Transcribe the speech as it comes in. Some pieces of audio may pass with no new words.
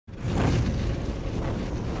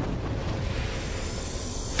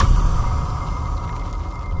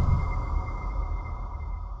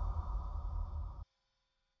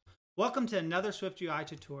Welcome to another SwiftUI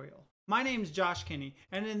tutorial. My name is Josh Kinney,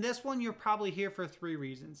 and in this one you're probably here for three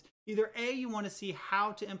reasons. Either A, you want to see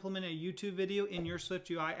how to implement a YouTube video in your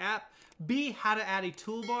SwiftUI app, B, how to add a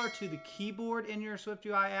toolbar to the keyboard in your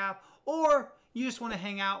SwiftUI app, or you just want to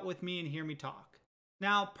hang out with me and hear me talk.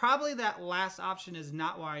 Now, probably that last option is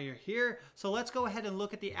not why you're here, so let's go ahead and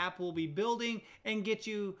look at the app we'll be building and get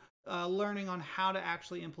you learning on how to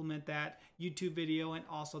actually implement that YouTube video and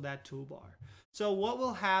also that toolbar. So what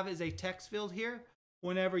we'll have is a text field here.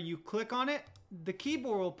 Whenever you click on it, the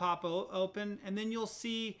keyboard will pop open and then you'll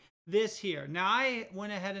see this here. Now I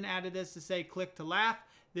went ahead and added this to say click to laugh.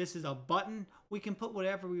 This is a button. We can put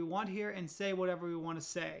whatever we want here and say whatever we want to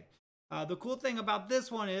say. The cool thing about this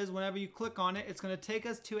one is whenever you click on it, it's going to take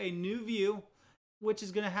us to a new view, which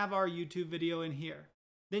is going to have our YouTube video in here.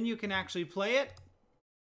 Then you can actually play it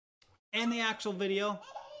and the actual video,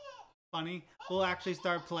 funny, will actually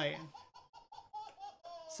start playing.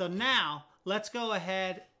 So now let's go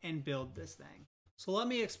ahead and build this thing. So let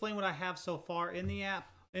me explain what I have so far in the app.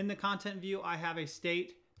 In the content view, I have a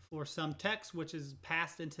state for some text, which is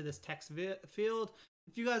passed into this text field.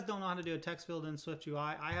 If you guys don't know how to do a text field in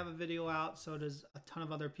SwiftUI, I have a video out, so does a ton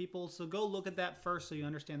of other people. So go look at that first so you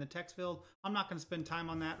understand the text field. I'm not going to spend time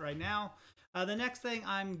on that right now. The next thing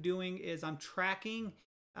I'm doing is I'm tracking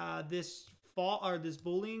this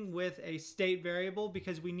boolean with a state variable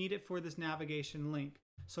because we need it for this navigation link.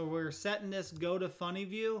 So we're setting this go to funny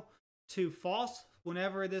view to false.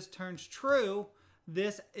 Whenever this turns true,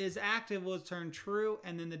 this is active will turn true,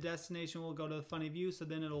 and then the destination will go to the funny view, so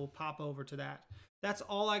then it'll pop over to that. That's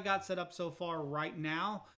all I got set up so far right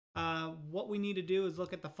now. What we need to do is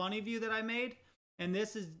look at the funny view that I made, and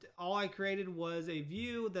this is all I created was a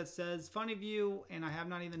view that says funny view, and I have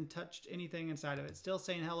not even touched anything inside of it. Still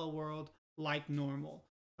saying hello world like normal.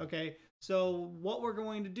 Okay, so what we're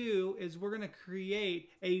going to do is we're going to create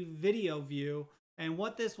a video view. And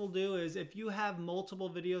what this will do is if you have multiple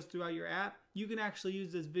videos throughout your app, you can actually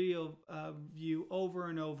use this video view over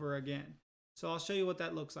and over again. So I'll show you what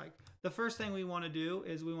that looks like. The first thing we want to do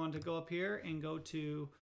is we want to go up here and go to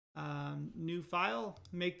new file,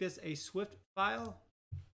 make this a Swift file.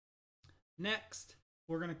 Next,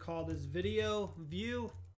 we're going to call this video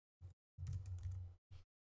view.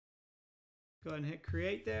 Go ahead and hit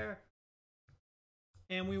create there.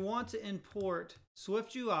 And we want to import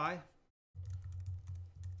SwiftUI.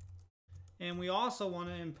 And we also want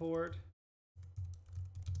to import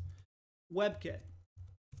WebKit.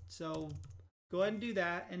 So go ahead and do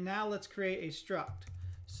that. And now let's create a struct.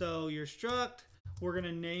 So your struct, we're going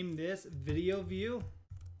to name this video view.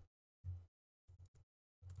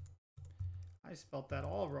 I spelled that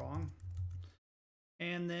all wrong.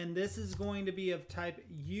 And then this is going to be of type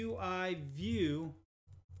UI view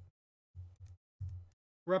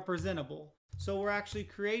representable. So we're actually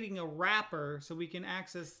creating a wrapper so we can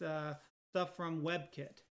access stuff from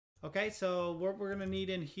WebKit. Okay, so what we're going to need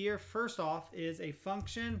in here first off is a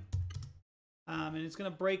function, and it's going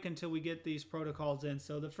to break until we get these protocols in.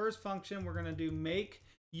 So the first function we're going to do make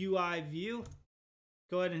UI view.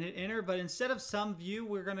 Go ahead and hit enter, but instead of some view,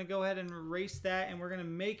 we're going to go ahead and erase that, and we're going to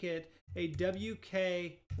make it a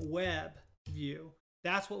WK web view.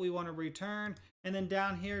 That's what we want to return, and then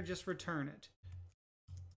down here just return it.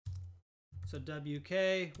 So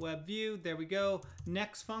WK web view, there we go.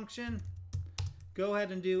 Next function, go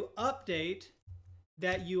ahead and do update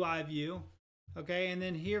that UI view. Okay, and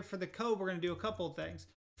then here for the code, we're going to do a couple of things.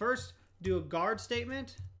 First, do a guard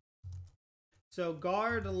statement. So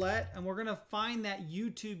guard let, and we're going to find that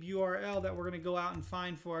YouTube URL that we're going to go out and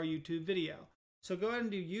find for our YouTube video. So go ahead and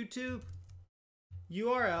do YouTube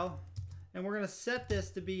URL, and we're going to set this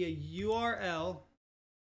to be a URL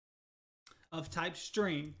of type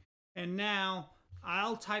string. And now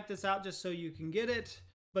I'll type this out just so you can get it,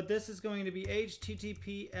 but this is going to be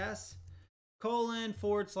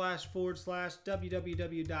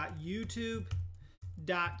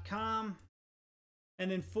https://www.youtube.com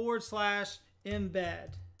and then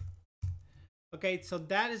 /embed. Okay, so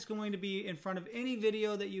that is going to be in front of any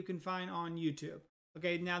video that you can find on YouTube.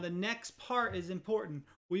 Okay, now the next part is important.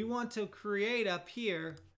 We want to create up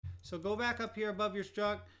here. So go back up here above your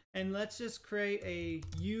struct and let's just create a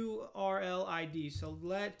URL ID. So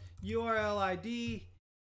let URL ID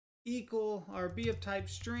equal or be of type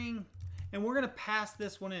string, and we're going to pass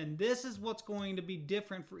this one in. This is what's going to be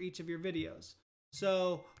different for each of your videos.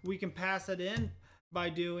 So we can pass it in by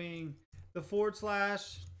doing the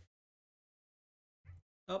backslash,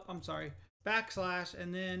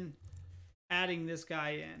 and then adding this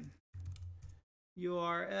guy in.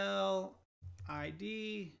 URL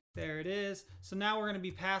ID, there it is. So now we're going to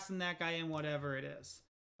be passing that guy in whatever it is.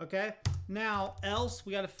 Okay, now else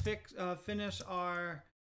we got to finish our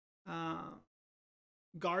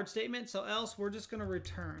guard statement. So else we're just going to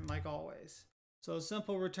return like always. So a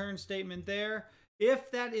simple return statement there. If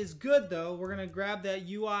that is good though, we're going to grab that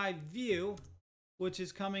UI view, which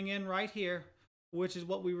is coming in right here, which is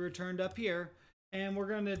what we returned up here. And we're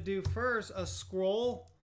going to do first a scroll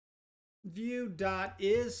view dot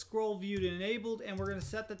is scroll view enabled, and we're going to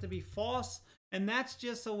set that to be false. And that's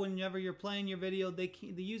just so whenever you're playing your video, the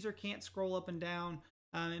user can't scroll up and down.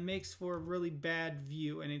 It makes for a really bad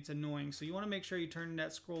view and it's annoying. So you want to make sure you turn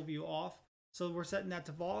that scroll view off. So we're setting that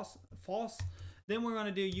to false. Then we're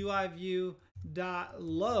going to do UI view dot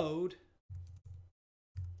load,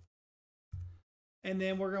 and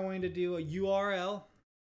then we're going to do a URL,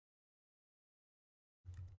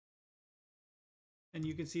 and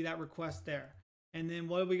you can see that request there. And then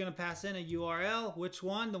what are we going to pass in? A URL. Which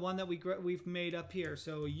one? The one that we've made up here.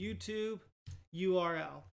 So a YouTube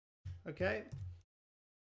URL. Okay.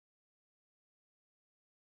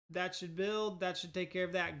 That should build. That should take care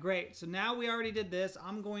of that. Great. So now we already did this.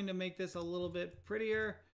 I'm going to make this a little bit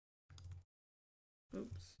prettier.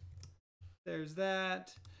 Oops. There's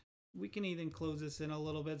that. We can even close this in a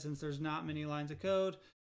little bit since there's not many lines of code.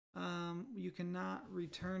 You cannot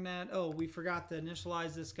return that. Oh, we forgot to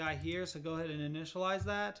initialize this guy here, so go ahead and initialize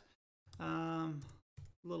that.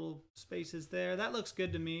 Little spaces there. That looks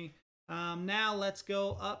good to me. Now let's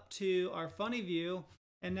go up to our funny view,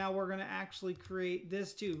 and now we're going to actually create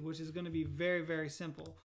this too, which is going to be very, very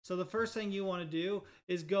simple. So the first thing you want to do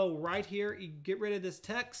is go right here, get rid of this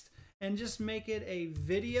text, and just make it a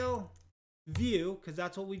video view, because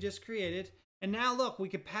that's what we just created. And now look, we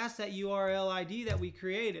could pass that URL ID that we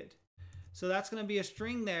created. So that's going to be a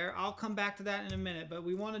string there. I'll come back to that in a minute, but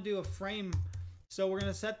we want to do a frame. So we're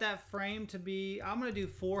going to set that frame to be, I'm going to do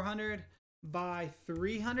 400 by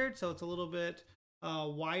 300. So it's a little bit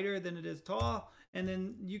wider than it is tall. And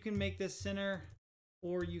then you can make this center,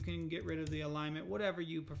 or you can get rid of the alignment, whatever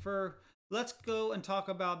you prefer. Let's go and talk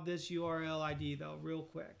about this URL ID though, real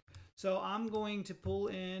quick. So I'm going to pull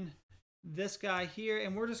in this guy here,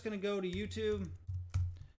 and we're just going to go to YouTube,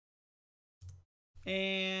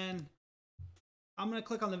 and I'm going to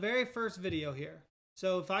click on the very first video here.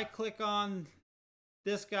 So if I click on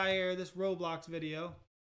this guy here, this Roblox video,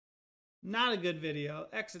 not a good video,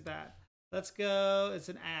 exit that. Let's go, it's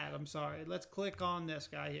an ad, I'm sorry. Let's click on this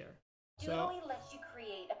guy here. So lets you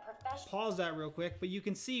create a professional. Pause that real quick, but you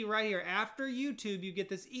can see right here, after YouTube, you get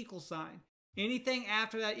this equal sign. Anything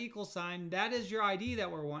after that equal sign, that is your ID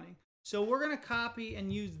that we're wanting. So we're going to copy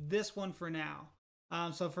and use this one for now.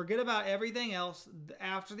 So forget about everything else.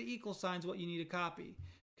 After the equal sign is what you need to copy.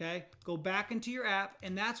 Okay, go back into your app,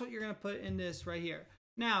 and that's what you're going to put in this right here.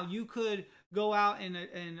 Now you could go out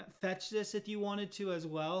and fetch this if you wanted to as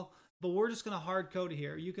well, but we're just going to hard code it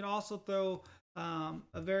here. You can also throw a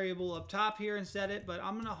variable up top here and set it, but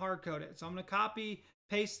I'm going to hard code it. So I'm going to copy,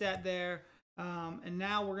 paste that there, and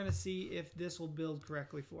now we're going to see if this will build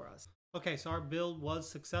correctly for us. Okay, so our build was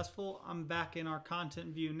successful. I'm back in our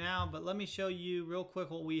content view now, but let me show you real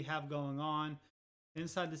quick what we have going on.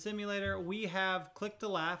 Inside the simulator, we have click to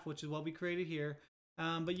laugh, which is what we created here.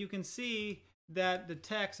 But you can see that the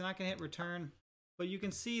text, and I can hit return, but you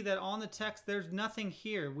can see that on the text, there's nothing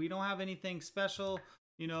here. We don't have anything special.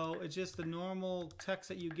 You know, it's just the normal text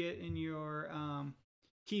that you get in your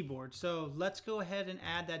keyboard. So let's go ahead and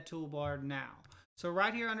add that toolbar now. So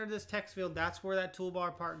right here under this text field, that's where that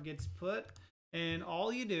toolbar part gets put. And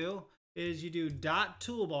all you do is you do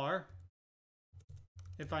 .toolbar,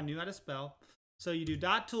 if I knew how to spell. So you do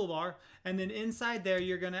 .toolbar, and then inside there,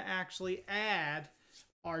 you're going to actually add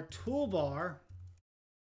our toolbar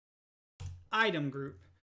item group.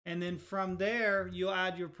 And then from there, you'll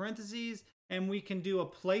add your parentheses, and we can do a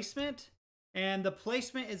placement. And the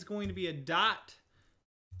placement is going to be a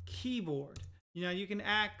 .keyboard. You know, you can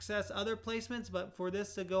access other placements, but for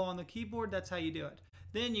this to go on the keyboard, that's how you do it.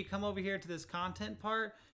 Then you come over here to this content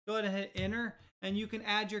part, go ahead and hit enter, and you can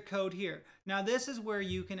add your code here. Now this is where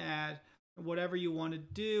you can add whatever you want to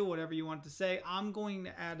do, whatever you want to say. I'm going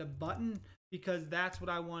to add a button because that's what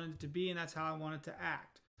I want it to be, and that's how I want it to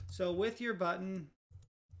act. So with your button,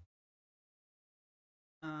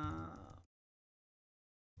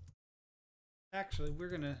 actually we're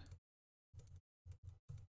gonna,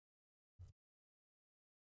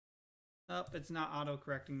 oh, it's not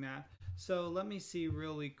auto-correcting that. So let me see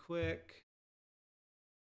really quick.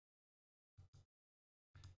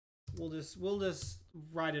 We'll just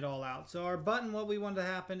write it all out. So our button, what we want to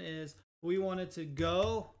happen is we want it to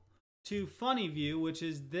go to funny view, which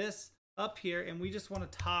is this up here, and we just want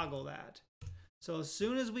to toggle that. So as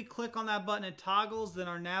soon as we click on that button, it toggles, then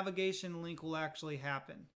our navigation link will actually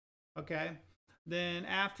happen. Okay. Then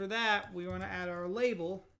after that, we want to add our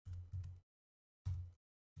label.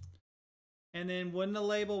 And then within the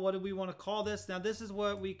label, what do we want to call this? Now this is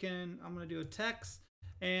what we can, I'm going to do a text.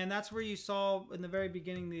 And that's where you saw in the very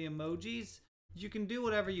beginning the emojis. You can do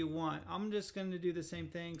whatever you want. I'm just going to do the same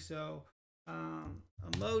thing. So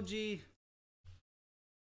emoji,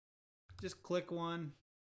 just click one.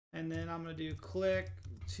 And then I'm going to do click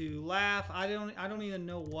to laugh. I don't even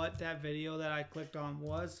know what that video that I clicked on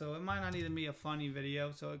was. So it might not even be a funny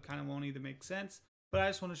video. So it kind of won't even make sense. But I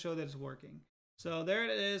just want to show that it's working. So there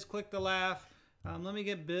it is. Click the laugh. Let me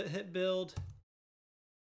hit build.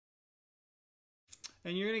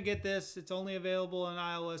 And you're going to get this. It's only available in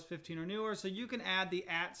iOS 15 or newer. So you can add the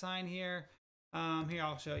 @ sign here. Here,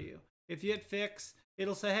 I'll show you. If you hit fix,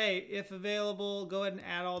 it'll say, hey, if available, go ahead and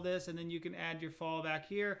add all this. And then you can add your fallback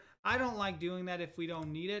here. I don't like doing that if we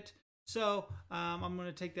don't need it. So I'm going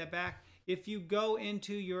to take that back. If you go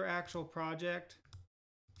into your actual project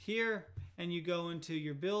here and you go into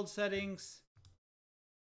your build settings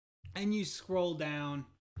and you scroll down,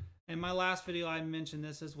 in my last video I mentioned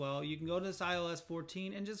this as well, you can go to this iOS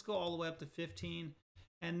 14 and just go all the way up to 15,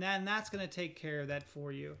 and then that's going to take care of that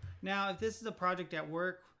for you. Now if this is a project at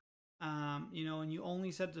work, you know, and you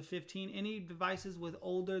only set to 15, any devices with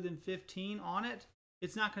older than 15 on it,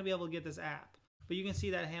 it's not going to be able to get this app. But you can see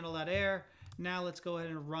that handle that error. Now let's go ahead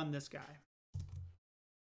and run this guy.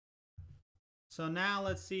 So now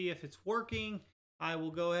let's see if it's working. I will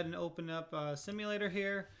go ahead and open up a simulator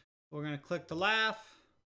here. We're going to click the laugh.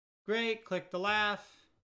 Great, click the laugh.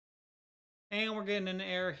 And we're getting an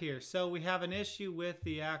error here. So we have an issue with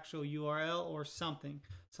the actual URL or something.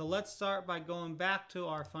 So let's start by going back to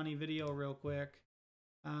our funny video real quick.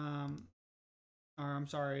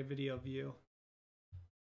 Video view.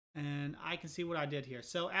 And I can see what I did here.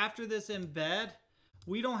 So after this embed,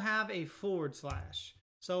 we don't have a /.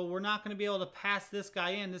 So we're not going to be able to pass this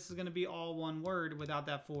guy in. This is going to be all one word without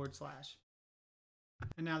that /.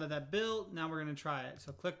 And now that that built, now we're going to try it.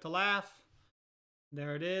 So click to laugh.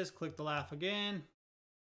 There it is. Click the laugh again.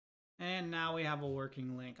 And now we have a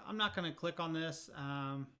working link. I'm not going to click on this.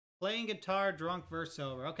 Playing guitar, drunk verse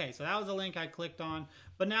over. Okay, so that was a link I clicked on.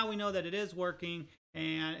 But now we know that it is working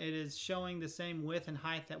and it is showing the same width and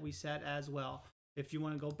height that we set as well. If you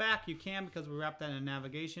want to go back, you can, because we wrapped that in a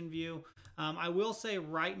navigation view. I will say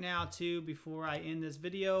right now too, before I end this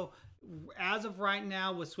video, as of right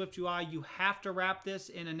now with SwiftUI, you have to wrap this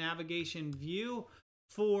in a navigation view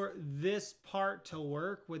for this part to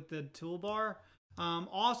work with the toolbar.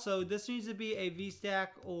 Also, this needs to be a VStack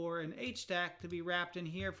or an HStack to be wrapped in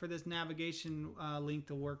here for this navigation link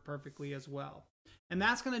to work perfectly as well. And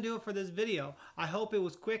that's going to do it for this video. I hope it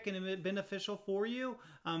was quick and beneficial for you.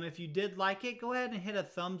 If you did like it, go ahead and hit a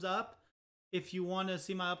thumbs up. If you want to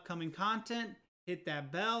see my upcoming content, hit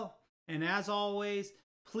that bell. And as always,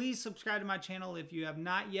 please subscribe to my channel if you have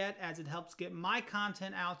not yet, as it helps get my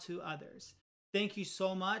content out to others. Thank you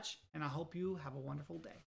so much, and I hope you have a wonderful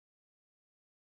day.